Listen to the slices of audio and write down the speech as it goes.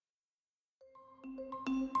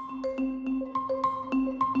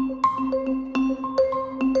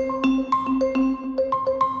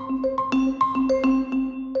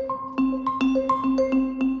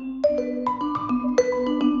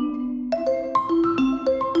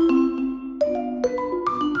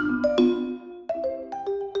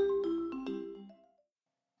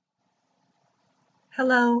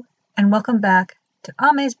Hello, and welcome back to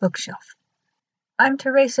Ame's Bookshelf. I'm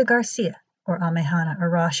Teresa Garcia, or Amehana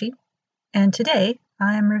Arashi, and today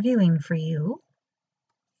I am reviewing for you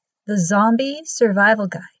The Zombie Survival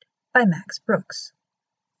Guide by Max Brooks.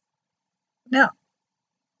 Now,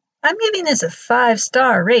 I'm giving this a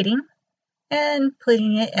 5-star rating and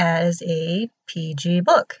putting it as a PG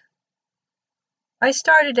book. I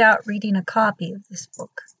started out reading a copy of this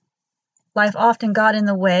book. Life often got in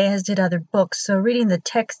the way, as did other books, so reading the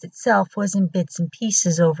text itself was in bits and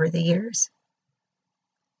pieces over the years.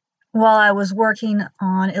 While I was working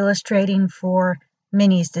on illustrating for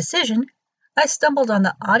Minnie's Decision, I stumbled on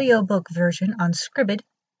the audiobook version on Scribd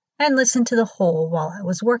and listened to the whole while I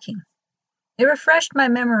was working. It refreshed my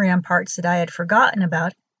memory on parts that I had forgotten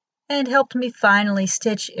about and helped me finally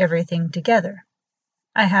stitch everything together.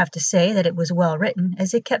 I have to say that it was well written,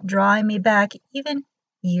 as it kept drawing me back even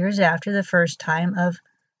years after the first time of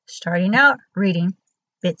starting out reading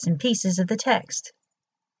bits and pieces of the text.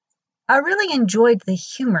 I really enjoyed the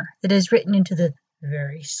humor that is written into the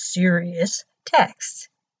very serious text.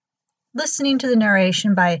 Listening to the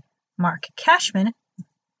narration by Mark Cashman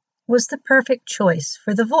was the perfect choice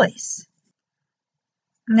for the voice.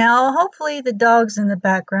 Now, hopefully the dogs in the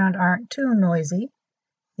background aren't too noisy,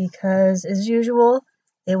 because as usual,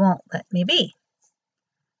 they won't let me be.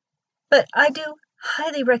 But I do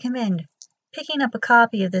highly recommend picking up a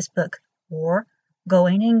copy of this book or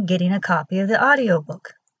going and getting a copy of the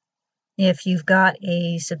audiobook. If you've got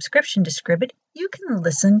a subscription to Scribd, you can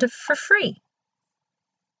listen to for free.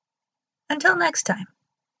 Until next time,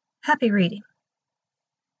 happy reading.